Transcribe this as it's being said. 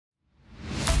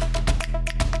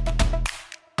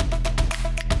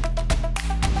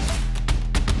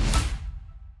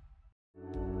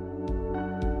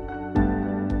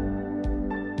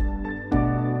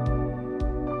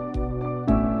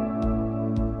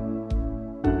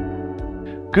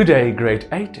Good day, Grade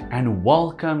 8, and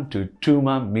welcome to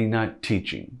Thuma Mina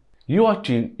Teaching. You are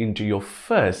tuned into your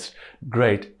first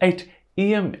Grade 8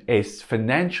 EMS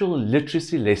Financial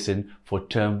Literacy lesson for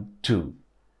Term 2.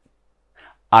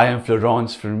 I am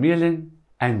Florence Vermeulen,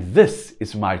 and this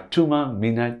is my Thuma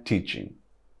Mina Teaching.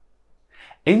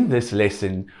 In this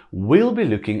lesson, we'll be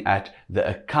looking at the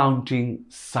accounting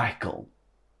cycle.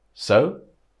 So,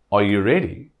 are you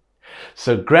ready?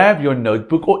 So grab your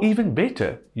notebook, or even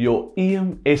better, your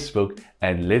EMS book,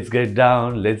 and let's get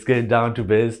down to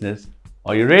business.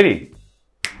 Are you ready?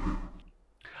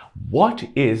 What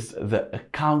is the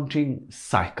accounting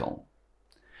cycle?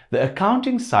 The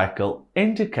accounting cycle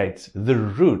indicates the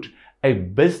route a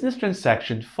business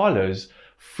transaction follows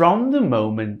from the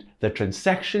moment the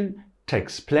transaction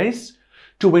takes place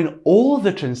to when all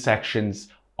the transactions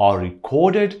are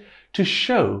recorded to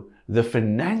show the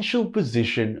financial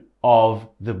position of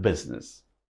the business.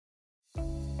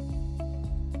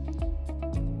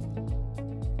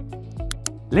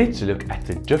 Let's look at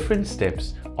the different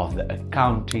steps of the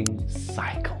accounting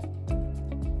cycle.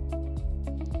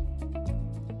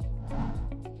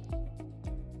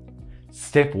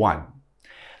 Step 1.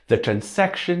 The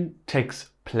transaction takes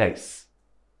place.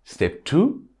 Step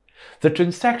 2. The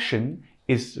transaction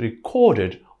is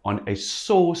recorded on a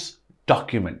source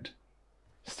document.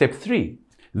 Step 3.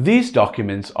 These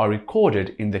documents are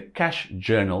recorded in the cash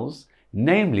journals,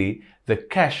 namely the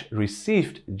cash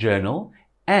received journal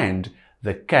and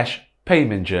the cash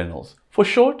payment journals, for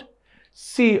short,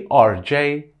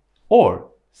 CRJ or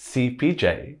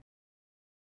CPJ.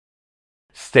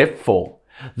 Step 4.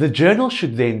 The journal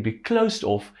should then be closed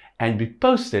off and be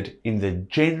posted in the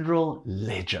general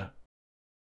ledger.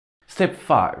 Step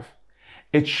 5.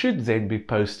 It should then be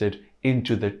posted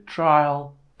into the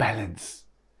trial balance.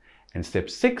 And step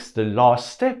 6, the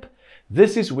last step,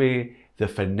 this is where the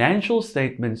financial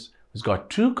statements has got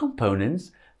two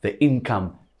components, the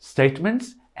income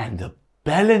statements and the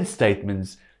balance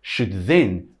statements should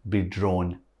then be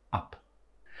drawn up.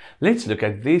 Let's look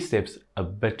at these steps a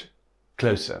bit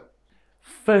closer.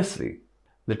 Firstly,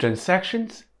 the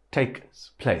transactions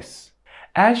takes place.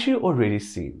 As you already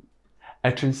seen,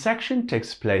 a transaction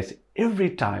takes place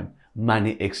every time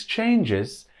money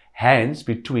exchanges hands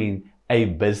between a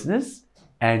business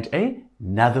and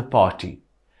another party.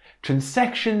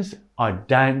 Transactions are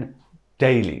done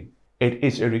daily. It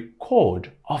is a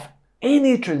record of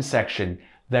any transaction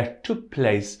that took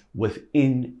place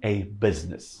within a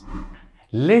business.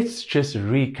 Let's just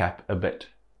recap a bit.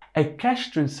 A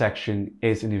cash transaction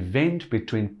is an event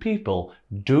between people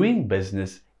doing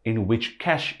business in which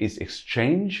cash is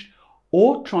exchanged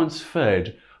or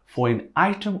transferred for an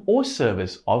item or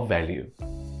service of value.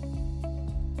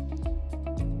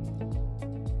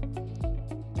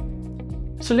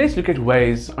 So let's look at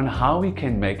ways on how we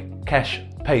can make cash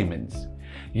payments.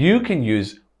 You can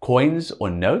use coins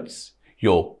or notes,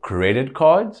 your credit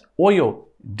cards or your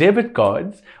debit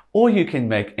cards, or you can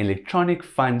make electronic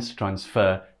funds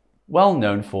transfer, well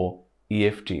known for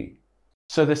EFT.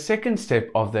 So the second step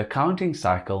of the accounting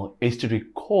cycle is to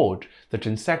record the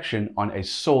transaction on a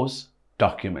source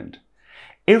document.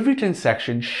 Every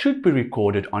transaction should be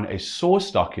recorded on a source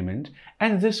document,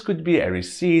 and this could be a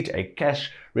receipt, a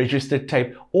cash register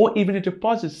tape, or even a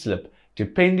deposit slip,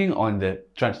 depending on the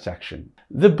transaction.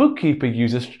 The bookkeeper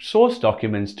uses source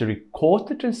documents to record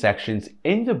the transactions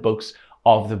in the books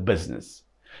of the business.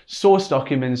 Source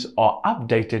documents are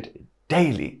updated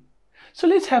daily. So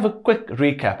let's have a quick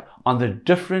recap on the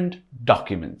different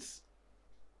documents.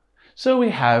 So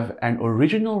we have an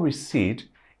original receipt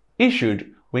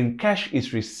issued when cash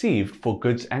is received for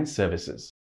goods and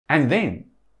services. And then,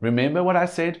 remember what I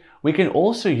said? We can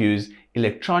also use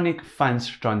electronic funds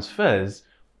transfers,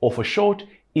 or for short,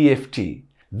 EFT.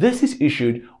 This is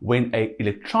issued when an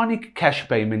electronic cash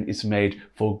payment is made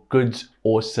for goods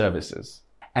or services.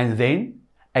 And then,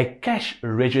 a cash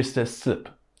register slip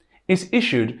is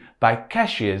issued by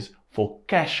cashiers for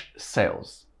cash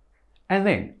sales. And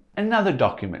then, another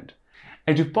document.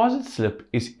 A deposit slip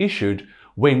is issued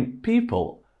when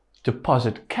people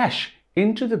deposit cash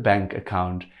into the bank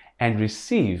account and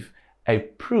receive a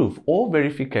proof or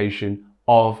verification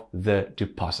of the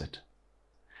deposit.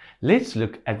 Let's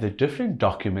look at the different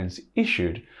documents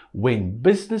issued when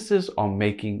businesses are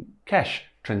making cash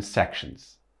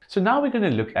transactions. So now we're going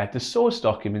to look at the source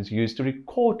documents used to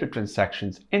record the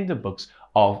transactions in the books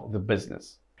of the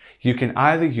business. You can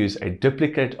either use a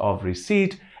duplicate of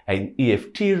receipt, an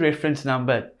EFT reference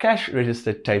number, cash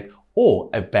register tape, or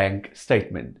a bank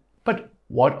statement. But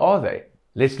what are they?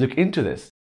 Let's look into this.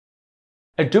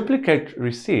 A duplicate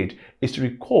receipt is to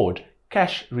record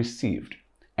cash received.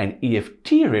 An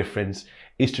EFT reference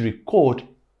is to record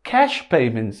cash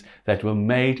payments that were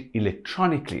made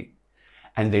electronically.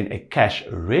 And then a cash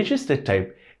register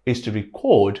tape is to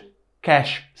record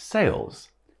cash sales.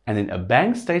 And then a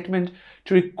bank statement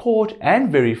to record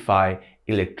and verify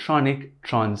electronic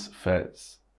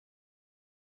transfers.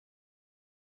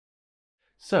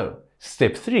 So,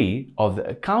 step 3 of the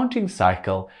accounting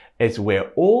cycle is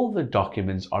where all the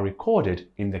documents are recorded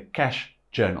in the cash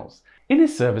journals. In a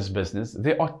service business,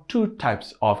 there are 2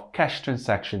 types of cash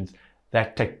transactions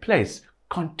that take place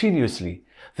continuously: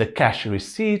 the cash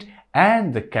receipt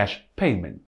and the cash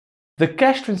payment. The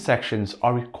cash transactions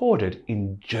are recorded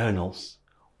in journals,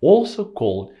 also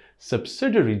called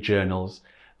subsidiary journals,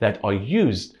 that are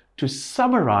used to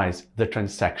summarize the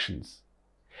transactions.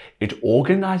 It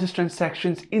organizes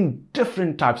transactions in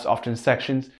different types of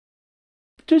transactions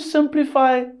to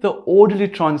simplify the orderly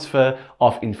transfer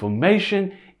of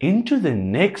information into the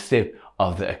next step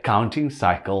of the accounting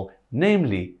cycle,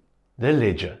 namely the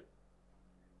ledger.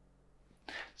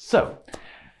 So,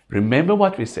 remember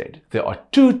what we said. There are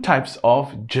 2 types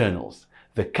of journals: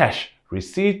 the cash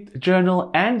receipt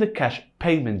journal and the cash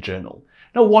payment journal.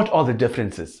 Now, what are the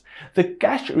differences? The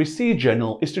cash receipt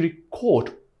journal is to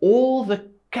record all the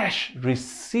cash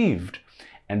received,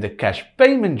 and the cash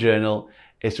payment journal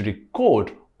is to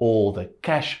record all the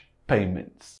cash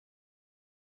payments.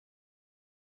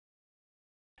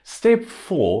 Step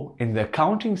 4 in the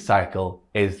accounting cycle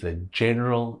is the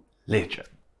general ledger.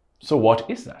 So what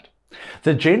is that?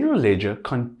 The general ledger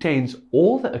contains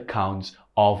all the accounts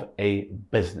of a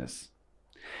business.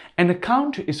 An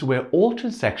account is where all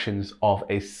transactions of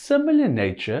a similar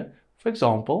nature, for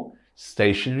example,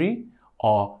 stationery,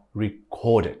 are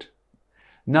recorded.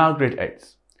 Now, grade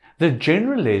 8s. The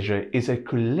general ledger is a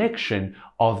collection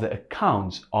of the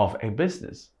accounts of a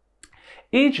business.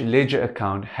 Each ledger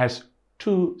account has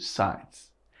 2 sides: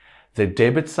 the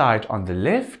debit side on the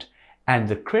left and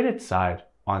the credit side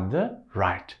on the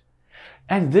right.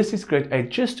 And this is grade 8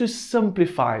 just to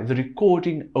simplify the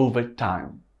recording over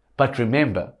time. But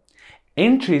remember,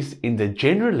 entries in the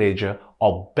general ledger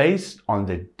are based on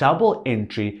the double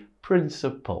entry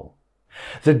principle.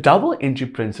 The double entry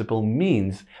principle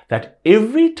means that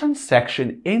every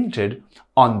transaction entered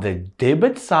on the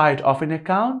debit side of an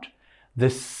account, the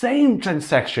same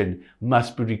transaction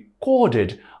must be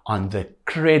recorded on the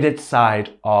credit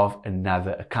side of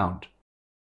another account.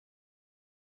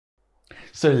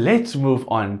 So let's move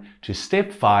on to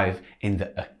step 5 in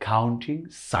the accounting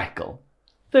cycle,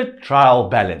 the trial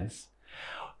balance.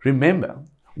 Remember,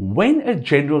 when a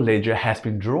general ledger has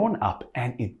been drawn up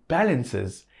and it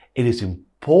balances, it is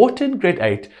important, grade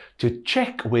 8, to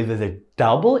check whether the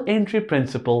double entry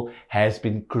principle has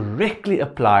been correctly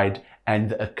applied and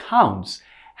the accounts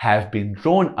have been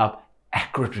drawn up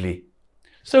accurately.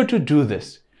 So to do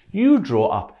this, you draw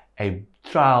up a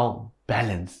trial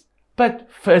balance. But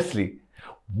firstly,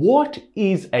 what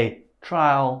is a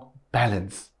trial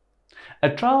balance? A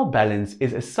trial balance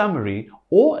is a summary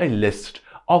or a list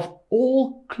of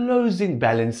all closing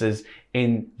balances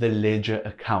in the ledger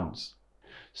accounts.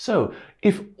 So,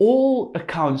 if all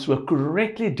accounts were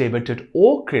correctly debited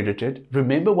or credited,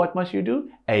 remember what must you do?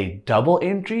 A double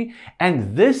entry,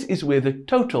 and this is where the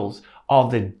totals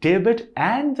of the debit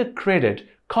and the credit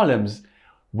columns,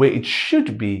 where it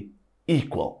should be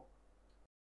equal.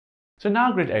 So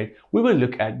now, grade 8, we will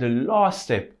look at the last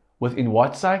step within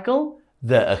what cycle?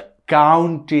 The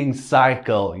accounting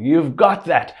cycle. You've got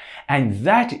that. And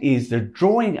that is the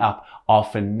drawing up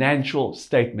of financial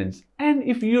statements. And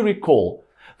if you recall,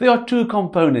 there are 2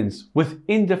 components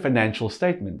within the financial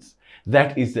statements.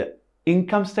 That is the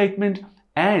income statement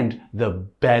and the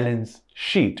balance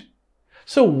sheet.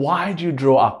 So why do you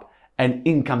draw up an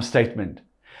income statement?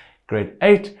 Grade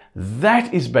 8,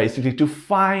 that is basically to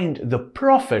find the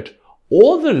profit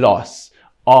or the loss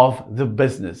of the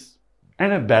business.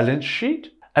 And a balance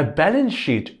sheet? A balance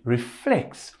sheet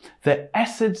reflects the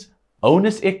assets,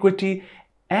 owner's equity,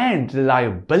 and the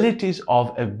liabilities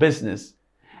of a business.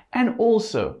 And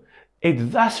also,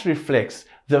 it thus reflects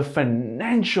the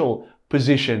financial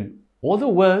position or the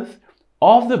worth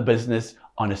of the business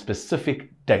on a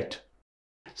specific date.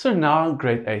 So now,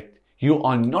 grade 8, you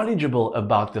are knowledgeable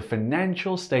about the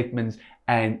financial statements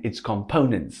and its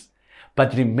components.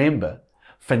 But remember,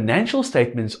 financial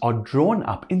statements are drawn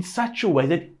up in such a way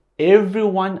that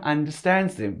everyone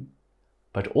understands them.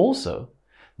 But also,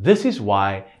 this is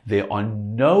why there are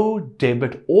no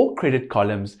debit or credit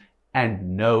columns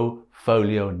and no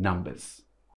folio numbers.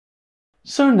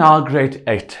 So now, grade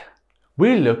 8,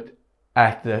 we looked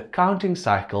at the accounting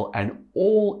cycle and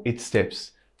all its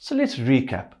steps. So let's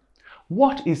recap.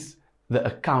 What is the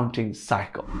accounting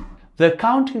cycle? The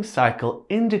accounting cycle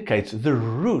indicates the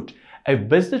route A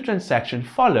business transaction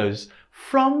follows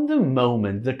from the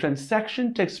moment the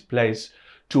transaction takes place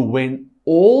to when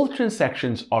all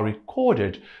transactions are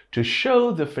recorded to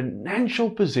show the financial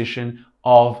position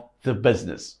of the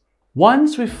business.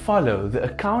 Once we follow the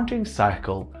accounting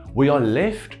cycle, we are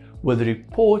left with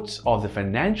reports of the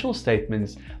financial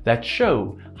statements that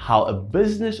show how a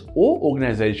business or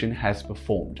organization has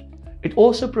performed. It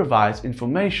also provides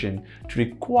information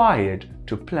required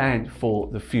to plan for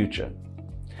the future.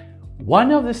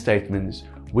 One of the statements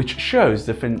which shows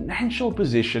the financial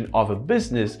position of a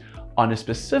business on a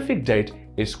specific date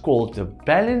is called the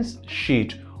balance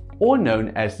sheet, or known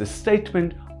as the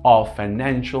statement of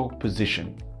financial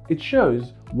position. It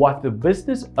shows what the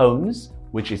business owns,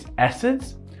 which is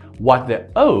assets, what they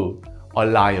owe are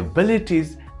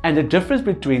liabilities, and the difference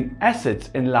between assets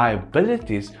and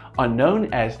liabilities are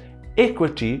known as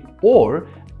equity or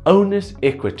owner's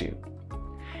equity.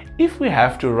 If we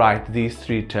have to write these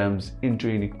three terms into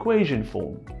an equation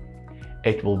form,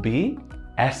 it will be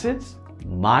assets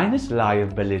minus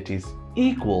liabilities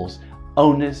equals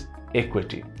owner's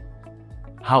equity.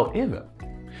 However,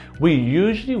 we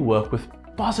usually work with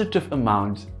positive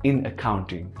amounts in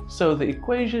accounting, so the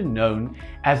equation known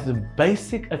as the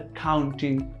basic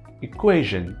accounting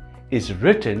equation is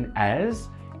written as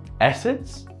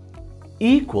assets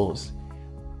equals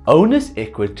owner's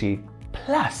equity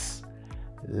plus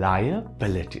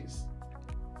liabilities.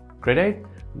 Grade 8,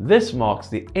 this marks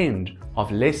the end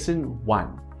of lesson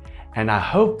 1, and I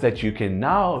hope that you can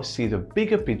now see the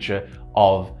bigger picture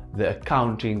of the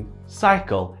accounting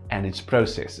cycle and its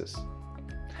processes.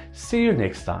 See you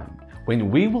next time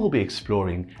when we will be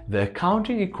exploring the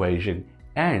accounting equation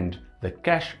and the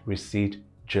cash receipt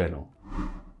journal.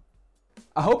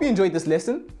 I hope you enjoyed this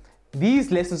lesson. These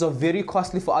lessons are very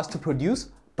costly for us to produce,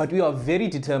 but we are very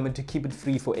determined to keep it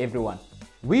free for everyone.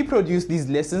 We produce these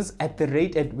lessons at the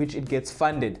rate at which it gets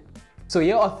funded. So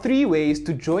here are 3 ways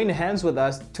to join hands with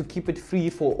us to keep it free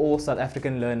for all South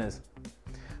African learners.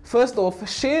 First off,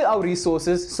 share our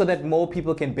resources so that more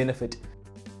people can benefit.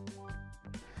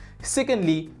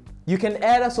 Secondly, you can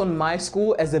add us on My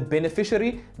School as a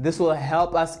beneficiary. This will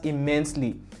help us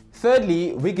immensely.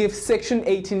 Thirdly, we give Section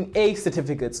 18A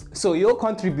certificates, so your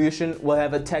contribution will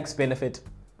have a tax benefit.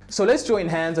 So let's join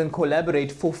hands and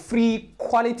collaborate for free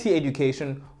quality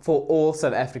education for all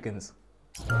South Africans.